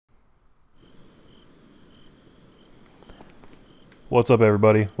What's up,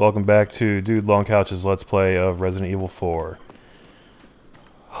 everybody? Welcome back to Dude Longcouch's Let's Play of Resident Evil 4.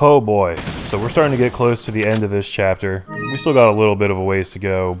 Oh boy, so we're starting to get close to the end of this chapter. We still got a little bit of a ways to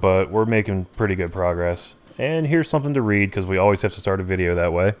go, but we're making pretty good progress. And here's something to read, because we always have to start a video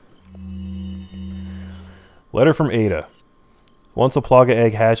that way. Letter from Ada. Once a Plaga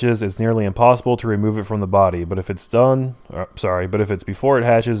egg hatches, it's nearly impossible to remove it from the body, but if it's before it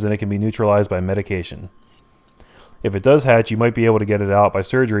hatches, then it can be neutralized by medication. If it does hatch, you might be able to get it out by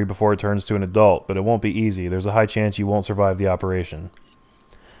surgery before it turns to an adult, but it won't be easy. There's a high chance you won't survive the operation.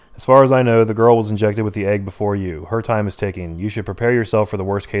 As far as I know, the girl was injected with the egg before you. Her time is ticking. You should prepare yourself for the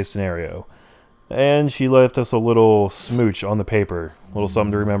worst case scenario. And she left us a little smooch on the paper. A little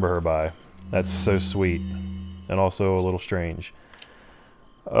something to remember her by. That's so sweet. And also a little strange.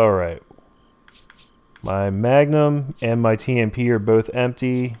 Alright. My Magnum and my TMP are both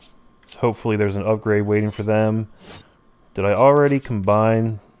empty. Hopefully there's an upgrade waiting for them. Did I already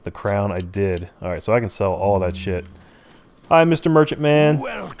combine the crown? I did. Alright, so I can sell all that shit. Hi, Mr. Merchant Man.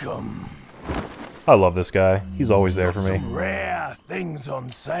 Welcome. I love this guy. He's always there for me. Some rare things on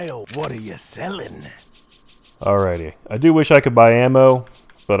sale. What are you selling? Alrighty. I do wish I could buy ammo,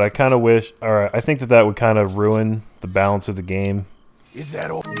 but I kind of wish... Alright, I think that would kind of ruin the balance of the game. Is that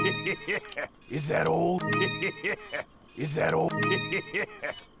all? Is that all? Is that all?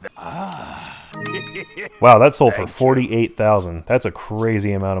 Ah. Wow, that sold for 48,000. That's a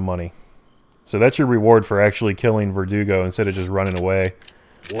crazy amount of money. So that's your reward for actually killing Verdugo instead of just running away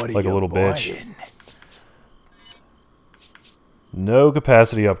like a little bitch. No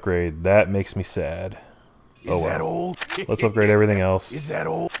capacity upgrade. That makes me sad. Oh well. Let's upgrade everything else. Is that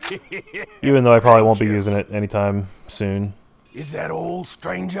all? Even though I probably won't be using it anytime soon. Is that all,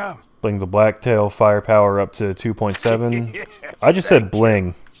 stranger? Bling the Blacktail firepower up to 2.7. I just said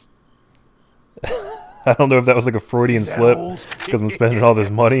bling. I don't know if that was like a Freudian slip because I'm spending all this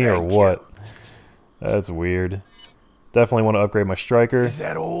money or what. That's weird. Definitely want to upgrade my striker. Is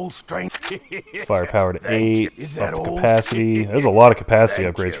that all, stranger? Firepower to 8. Up to capacity. There's a lot of capacity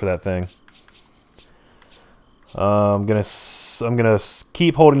upgrades for that thing. I'm gonna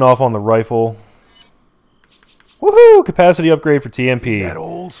keep holding off on the rifle. Woohoo! Capacity upgrade for TMP.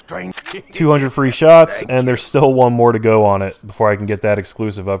 200 free shots, and there's still one more to go on it before I can get that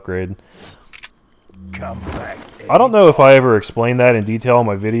exclusive upgrade. I don't know if I ever explained that in detail in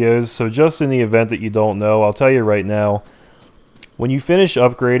my videos, so just in the event that you don't know, I'll tell you right now. When you finish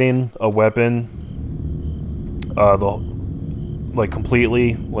upgrading a weapon,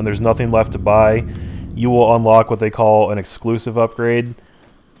 completely, when there's nothing left to buy, you will unlock what they call an exclusive upgrade,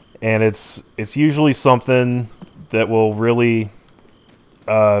 and it's usually something that will really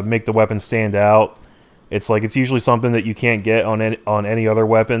make the weapon stand out. It's usually something that you can't get on any other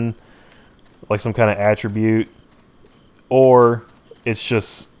weapon, like some kind of attribute, or it's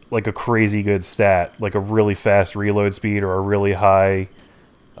just like a crazy good stat, like a really fast reload speed or a really high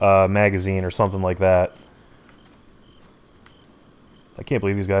magazine or something like that. I can't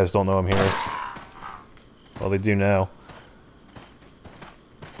believe these guys don't know I'm here. Well, they do now.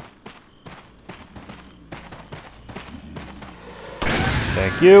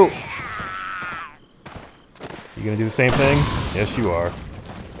 Thank you. You gonna do the same thing? Yes, you are.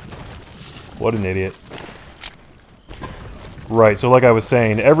 What an idiot. Right, so like I was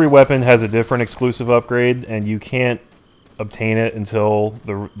saying, every weapon has a different exclusive upgrade, and you can't obtain it until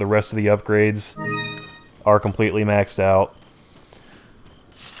the rest of the upgrades are completely maxed out.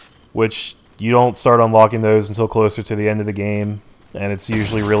 Which, you don't start unlocking those until closer to the end of the game, and it's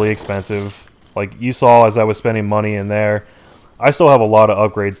usually really expensive. Like you saw as I was spending money in there, I still have a lot of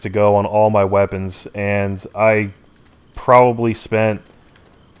upgrades to go on all my weapons, and I probably spent,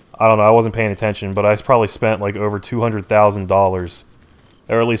 I don't know, I wasn't paying attention, but I probably spent like over $200,000,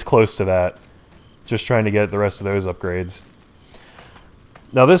 or at least close to that, just trying to get the rest of those upgrades.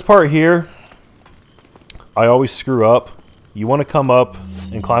 Now this part here, I always screw up. You want to come up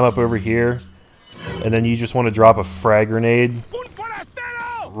and climb up over here, and then you just want to drop a frag grenade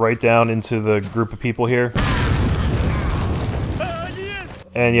right down into the group of people here.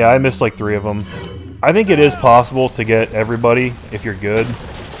 And yeah, I missed like 3 of them. I think it is possible to get everybody if you're good,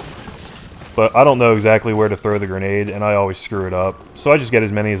 but I don't know exactly where to throw the grenade, and I always screw it up. So I just get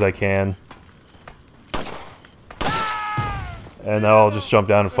as many as I can. And now I'll just jump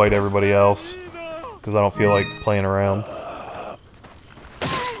down and fight everybody else, because I don't feel like playing around. I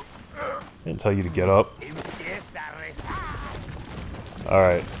didn't tell you to get up.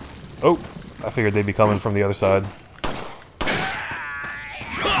 Alright. Oh, I figured they'd be coming from the other side.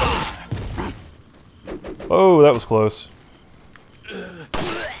 Oh, that was close.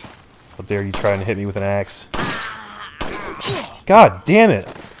 How dare you try and hit me with an axe. God damn it!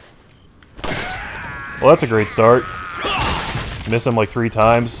 Well, that's a great start. Miss him like 3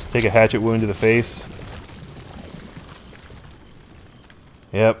 times. Take a hatchet wound to the face.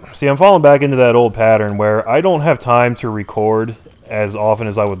 Yep. See, I'm falling back into that old pattern where I don't have time to record as often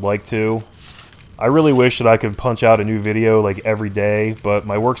as I would like to. I really wish that I could punch out a new video like every day, but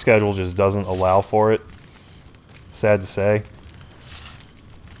my work schedule just doesn't allow for it. Sad to say.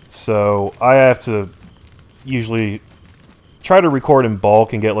 So I have to usually try to record in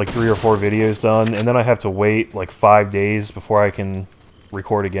bulk and get like 3 or 4 videos done, and then I have to wait like 5 days before I can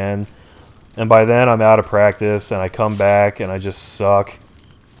record again. And by then I'm out of practice and I come back and I just suck.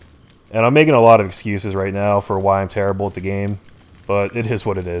 And I'm making a lot of excuses right now for why I'm terrible at the game, but it is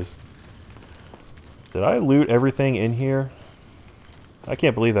what it is. Did I loot everything in here? I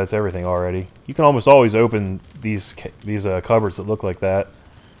can't believe that's everything already. You can almost always open these cupboards that look like that,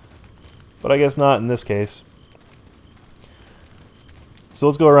 but I guess not in this case. So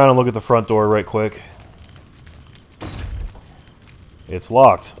let's go around and look at the front door right quick. It's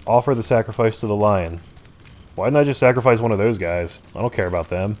locked. Offer the sacrifice to the lion. Why didn't I just sacrifice one of those guys? I don't care about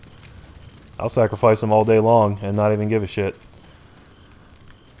them. I'll sacrifice them all day long and not even give a shit.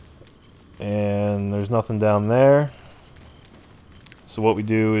 And there's nothing down there. So what we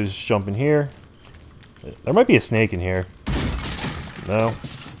do is jump in here. There might be a snake in here. No.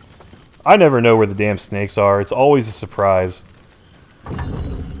 I never know where the damn snakes are. It's always a surprise.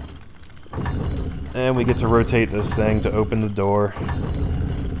 And we get to rotate this thing to open the door.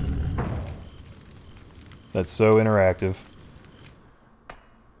 That's so interactive.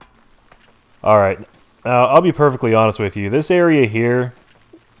 Alright, now I'll be perfectly honest with you. This area here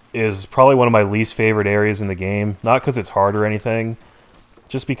is probably one of my least favorite areas in the game. Not because it's hard or anything,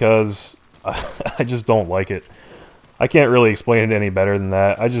 just because I just don't like it. I can't really explain it any better than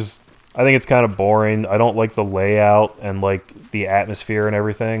that. I think it's kind of boring. I don't like the layout and like the atmosphere and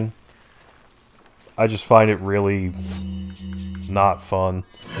everything. I just find it really not fun.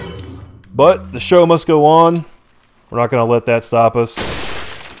 But the show must go on. We're not going to let that stop us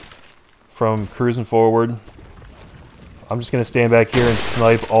from cruising forward. I'm just going to stand back here and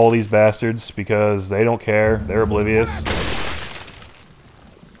snipe all these bastards because they don't care. They're oblivious.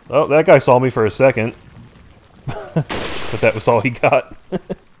 Oh, that guy saw me for a second. But that was all he got.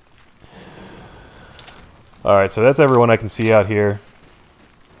 Alright, so that's everyone I can see out here.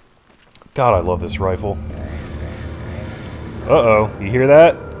 God, I love this rifle. Uh-oh, you hear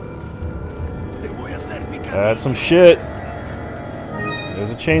that? That's some shit. There's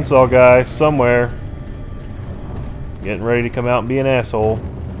a chainsaw guy somewhere. Getting ready to come out and be an asshole.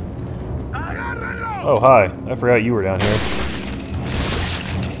 Oh, hi. I forgot you were down here.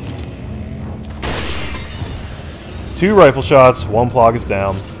 2 rifle shots, 1 plog is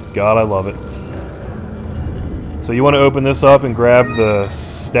down. God, I love it. So you want to open this up and grab the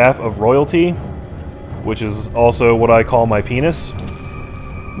Staff of Royalty, which is also what I call my penis.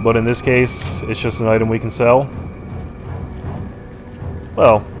 But in this case, it's just an item we can sell.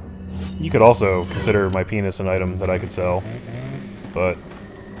 Well, you could also consider my penis an item that I could sell. But,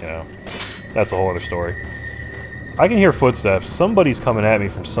 you know, that's a whole other story. I can hear footsteps. Somebody's coming at me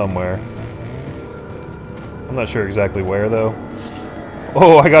from somewhere. I'm not sure exactly where, though.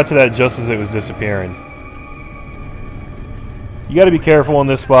 Oh, I got to that just as it was disappearing. You gotta be careful in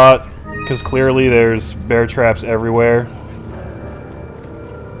this spot, because clearly there's bear traps everywhere.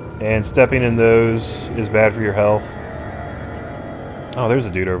 And stepping in those is bad for your health. Oh, there's a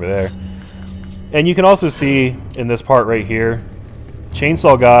dude over there. And you can also see in this part right here,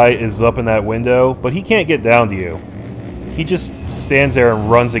 Chainsaw Guy is up in that window, but he can't get down to you. He just stands there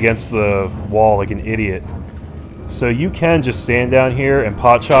and runs against the wall like an idiot. So you can just stand down here and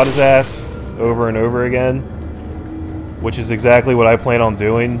pot shot his ass over and over again, which is exactly what I plan on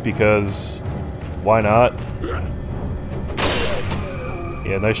doing, because why not?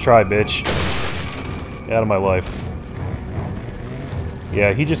 Yeah, nice try, bitch. Get out of my life.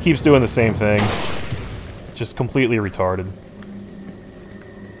 Yeah, he just keeps doing the same thing. Just completely retarded.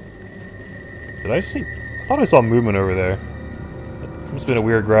 Did I see? I thought I saw movement over there. That must have been a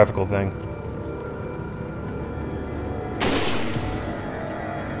weird graphical thing.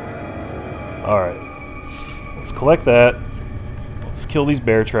 Alright. Let's collect that. Let's kill these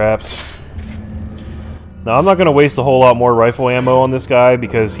bear traps. Now, I'm not going to waste a whole lot more rifle ammo on this guy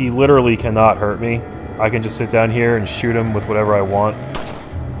because he literally cannot hurt me. I can just sit down here and shoot him with whatever I want.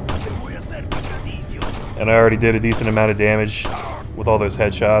 And I already did a decent amount of damage with all those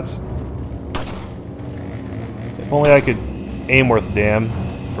headshots. If only I could aim worth a damn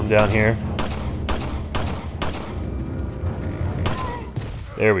from down here.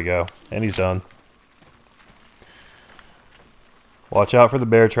 There we go. And he's done. Watch out for the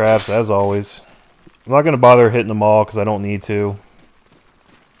bear traps, as always. I'm not going to bother hitting them all because I don't need to.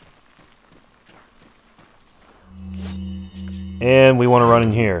 And we want to run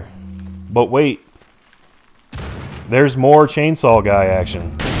in here. But wait. There's more chainsaw guy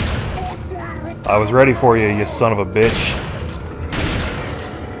action. I was ready for you, you son of a bitch.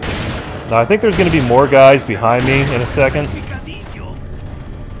 Now, I think there's going to be more guys behind me in a second.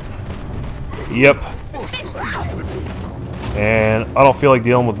 Yep. And I don't feel like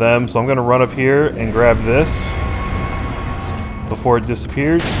dealing with them, so I'm going to run up here and grab this before it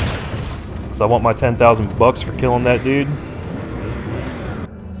disappears. Because I want my 10,000 bucks for killing that dude.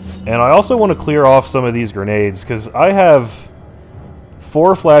 And I also want to clear off some of these grenades, because I have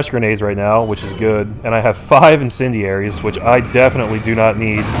 4 flash grenades right now, which is good, and I have 5 incendiaries, which I definitely do not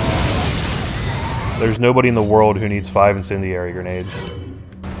need. There's nobody in the world who needs 5 incendiary grenades.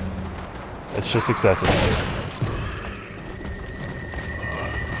 It's just excessive.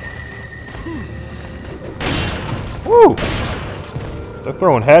 Woo! They're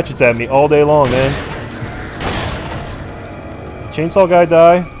throwing hatchets at me all day long, man. Did the chainsaw guy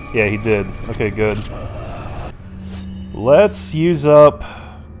die? Yeah, he did. Okay, good. Let's use up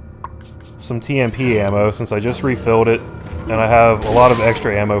some TMP ammo since I just refilled it and I have a lot of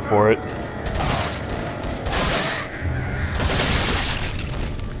extra ammo for it.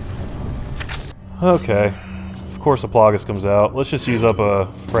 Okay. Of course a Plagas comes out. Let's just use up a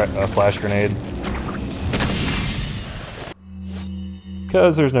flash grenade.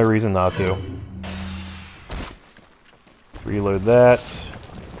 Because there's no reason not to. Reload that.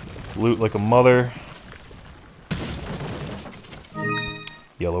 Loot like a mother.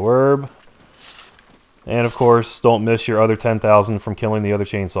 Yellow herb. And of course, don't miss your other 10,000 from killing the other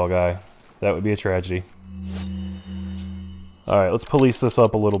chainsaw guy. That would be a tragedy. Alright, let's police this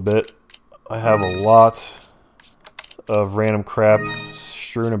up a little bit. I have a lot of random crap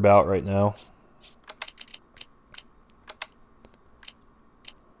strewn about right now.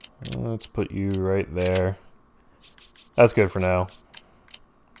 Let's put you right there. That's good for now.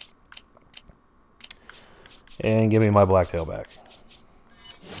 And give me my blacktail back.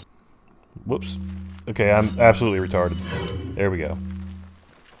 Whoops. Okay, I'm absolutely retarded. There we go.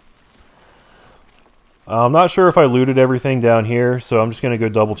 I'm not sure if I looted everything down here, so I'm just going to go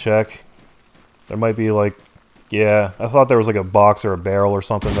double check. There might be like... Yeah, I thought there was like a box or a barrel or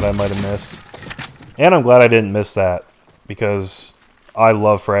something that I might have missed. And I'm glad I didn't miss that, because I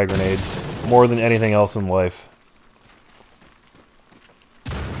love frag grenades more than anything else in life.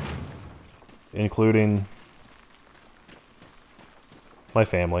 Including my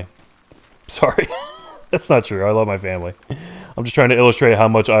family. Sorry. That's not true. I love my family. I'm just trying to illustrate how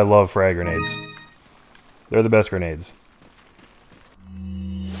much I love frag grenades. They're the best grenades.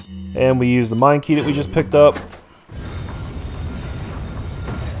 And we use the mine key that we just picked up.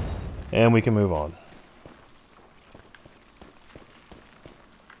 And we can move on.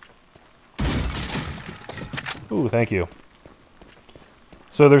 Ooh, thank you.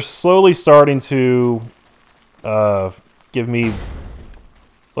 So they're slowly starting to give me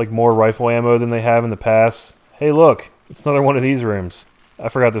like more rifle ammo than they have in the past. Hey look, it's another one of these rooms. I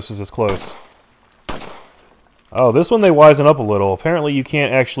forgot this was this close. Oh, this one they wisen up a little. Apparently you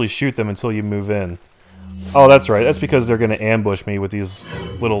can't actually shoot them until you move in. Oh, that's right. That's because they're going to ambush me with these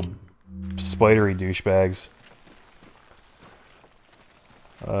little spidery douchebags.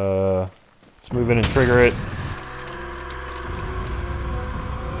 Let's move in and trigger it.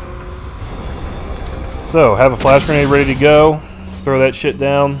 So, have a flash grenade ready to go. Throw that shit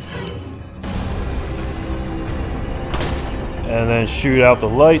down. And then shoot out the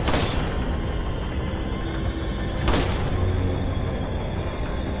lights.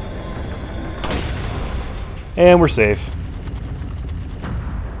 And we're safe.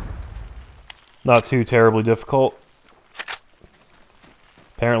 Not too terribly difficult.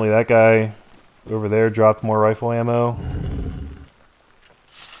 Apparently that guy over there dropped more rifle ammo.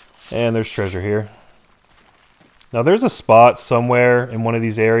 And there's treasure here. Now there's a spot somewhere in one of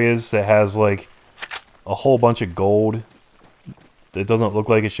these areas that has like a whole bunch of gold. It doesn't look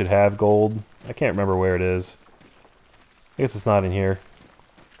like it should have gold. I can't remember where it is. I guess it's not in here.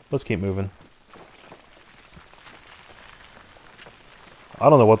 Let's keep moving. I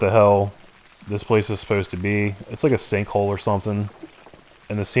don't know what the hell this place is supposed to be. It's like a sinkhole or something.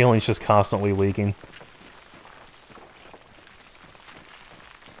 And the ceiling's just constantly leaking.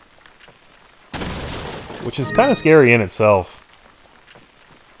 Which is kind of scary in itself.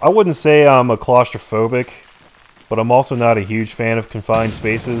 I wouldn't say I'm a claustrophobic, but I'm also not a huge fan of confined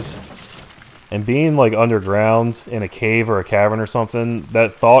spaces. And being like underground in a cave or a cavern or something,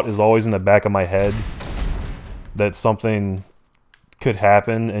 that thought is always in the back of my head that something could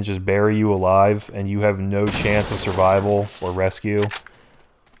happen and just bury you alive, and you have no chance of survival or rescue.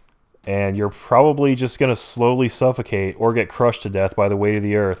 And you're probably just going to slowly suffocate or get crushed to death by the weight of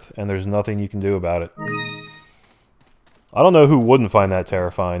the earth, and there's nothing you can do about it. I don't know who wouldn't find that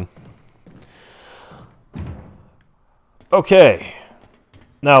terrifying. Okay.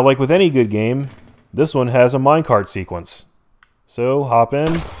 Now, like with any good game, this one has a minecart sequence. So, hop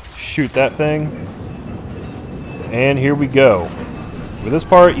in, shoot that thing, and here we go. With this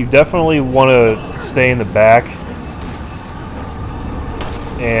part, you definitely want to stay in the back.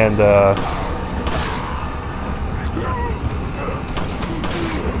 And,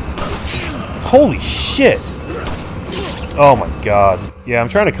 holy shit! Oh my god. Yeah, I'm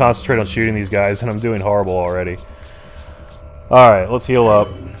trying to concentrate on shooting these guys, and I'm doing horrible already. Alright, let's heal up.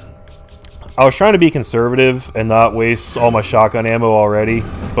 I was trying to be conservative and not waste all my shotgun ammo already,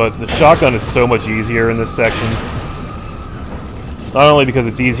 but the shotgun is so much easier in this section. Not only because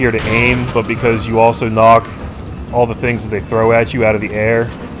it's easier to aim, but because you also knock all the things that they throw at you out of the air,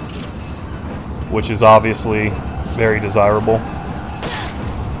 which is obviously very desirable.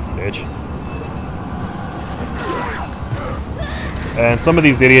 Bitch. And some of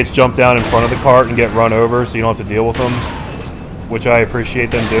these idiots jump down in front of the cart and get run over, so you don't have to deal with them, which I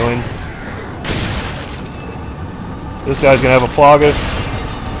appreciate them doing. This guy's gonna have a Plagas.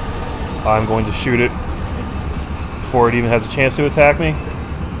 I'm going to shoot it before it even has a chance to attack me.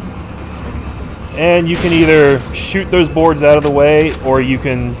 And you can either shoot those boards out of the way, or you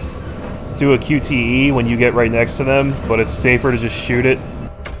can do a QTE when you get right next to them, but it's safer to just shoot it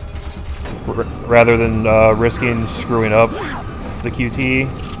rather than risking screwing up the QTE.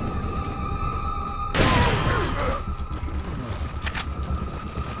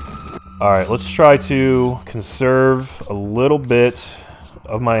 Alright, let's try to conserve a little bit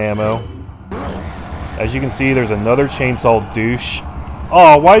of my ammo. As you can see, there's another chainsaw douche.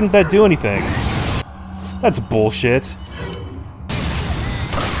 Oh, why didn't that do anything? That's bullshit.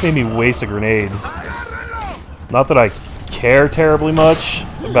 Made me waste a grenade. Not that I care terribly much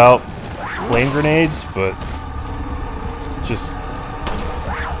about flame grenades, but just...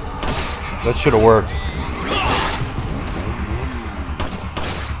 that should have worked.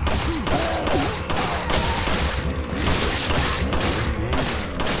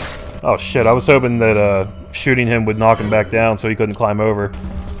 Oh shit, I was hoping that shooting him would knock him back down so he couldn't climb over.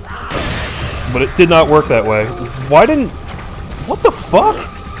 But it did not work that way. Why didn't... what the fuck?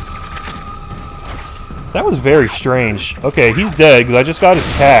 That was very strange. Okay, he's dead because I just got his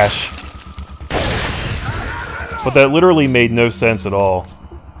cash. But that literally made no sense at all.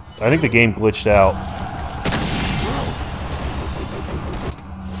 I think the game glitched out.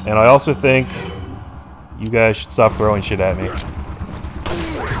 And I also think you guys should stop throwing shit at me.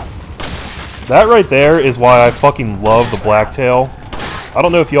 That right there is why I fucking love the blacktail. I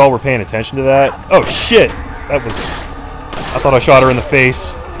don't know if y'all were paying attention to that. Oh shit! That was... I thought I shot her in the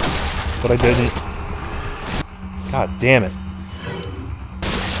face, but I didn't. God damn it.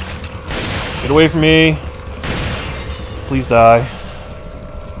 Get away from me. Please die.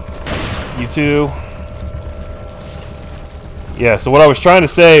 You too. Yeah, so what I was trying to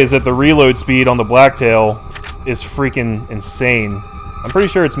say is that the reload speed on the blacktail is freaking insane. I'm pretty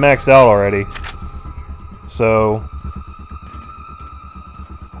sure it's maxed out already. So...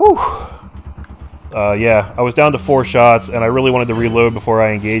 whew. Yeah, I was down to 4 shots, and I really wanted to reload before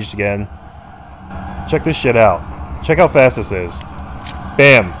I engaged again. Check this shit out. Check how fast this is.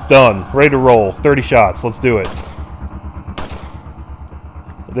 Bam. Done. Ready to roll. 30 shots. Let's do it.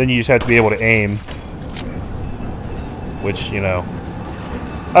 Then you just have to be able to aim. Which, you know...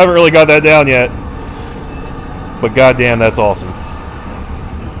 I haven't really got that down yet. But goddamn, that's awesome.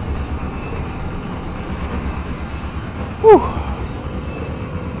 Whew.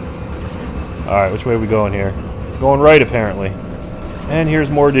 Alright, which way are we going here? Going right, apparently. And here's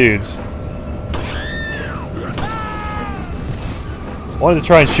more dudes. Wanted to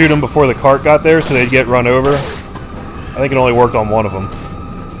try and shoot them before the cart got there so they'd get run over. I think it only worked on one of them.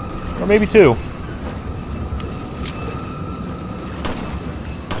 Or maybe 2.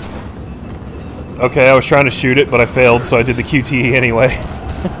 Okay, I was trying to shoot it, but I failed, so I did the QTE anyway.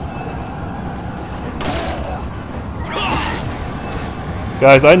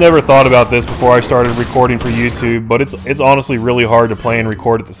 Guys, I never thought about this before I started recording for YouTube, but it's honestly really hard to play and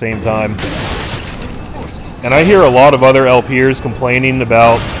record at the same time. And I hear a lot of other LPers complaining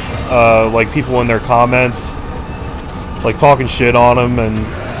about, like, people in their comments, like, talking shit on them and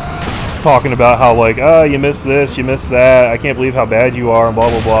talking about how, like, you missed this, you missed that, I can't believe how bad you are, and blah,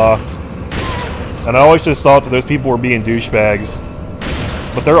 blah, blah. And I always just thought that those people were being douchebags.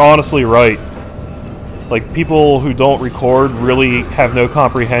 But they're honestly right. Like, people who don't record really have no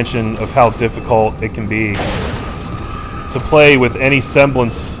comprehension of how difficult it can be to play with any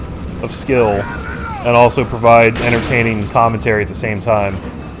semblance of skill and also provide entertaining commentary at the same time.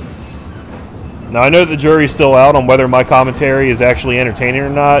 Now, I know the jury's still out on whether my commentary is actually entertaining or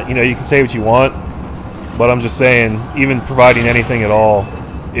not. You know, you can say what you want, but I'm just saying, even providing anything at all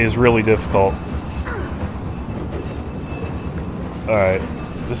is really difficult. Alright,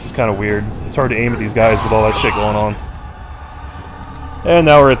 this is kind of weird. It's hard to aim at these guys with all that shit going on. And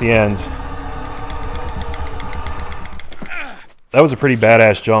now we're at the end. That was a pretty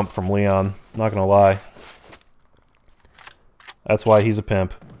badass jump from Leon, not gonna lie. That's why he's a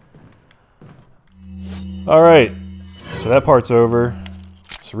pimp. Alright, so that part's over.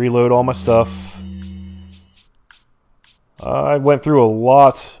 Let's reload all my stuff. I went through a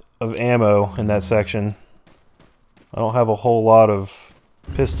lot of ammo in that section. I don't have a whole lot of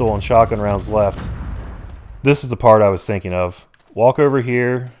pistol and shotgun rounds left. This is the part I was thinking of. Walk over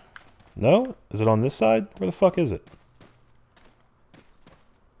here. No? Is it on this side? Where the fuck is it?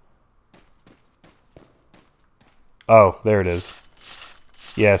 Oh, there it is.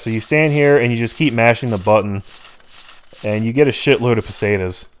 Yeah, so you stand here and you just keep mashing the button and you get a shitload of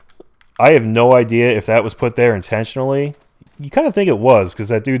pesetas. I have no idea if that was put there intentionally. You kind of think it was because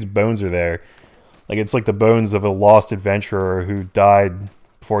that dude's bones are there. Like, it's like the bones of a lost adventurer who died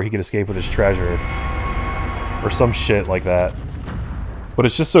before he could escape with his treasure. Or some shit like that. But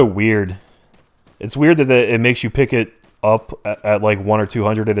it's just so weird. It's weird that it makes you pick it up at like 1 or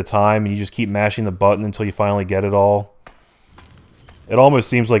 200 at a time and you just keep mashing the button until you finally get it all. It almost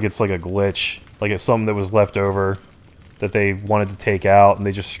seems like it's like a glitch. Like it's something that was left over that they wanted to take out and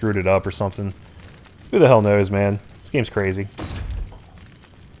they just screwed it up or something. Who the hell knows, man? This game's crazy.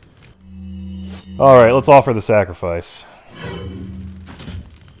 Alright, let's offer the sacrifice.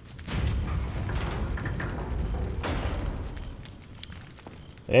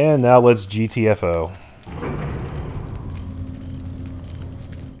 And now let's GTFO.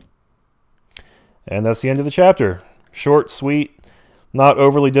 And that's the end of the chapter. Short, sweet, not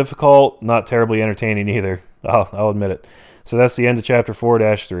overly difficult, not terribly entertaining either. I'll admit it. So that's the end of chapter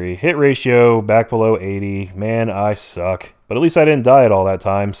 4-3. Hit ratio back below 80. Man, I suck. But at least I didn't die at all that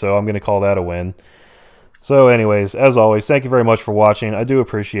time, so I'm going to call that a win. So anyways, as always, thank you very much for watching. I do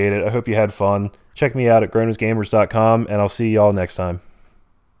appreciate it. I hope you had fun. Check me out at grownupsgamers.com, and I'll see y'all next time.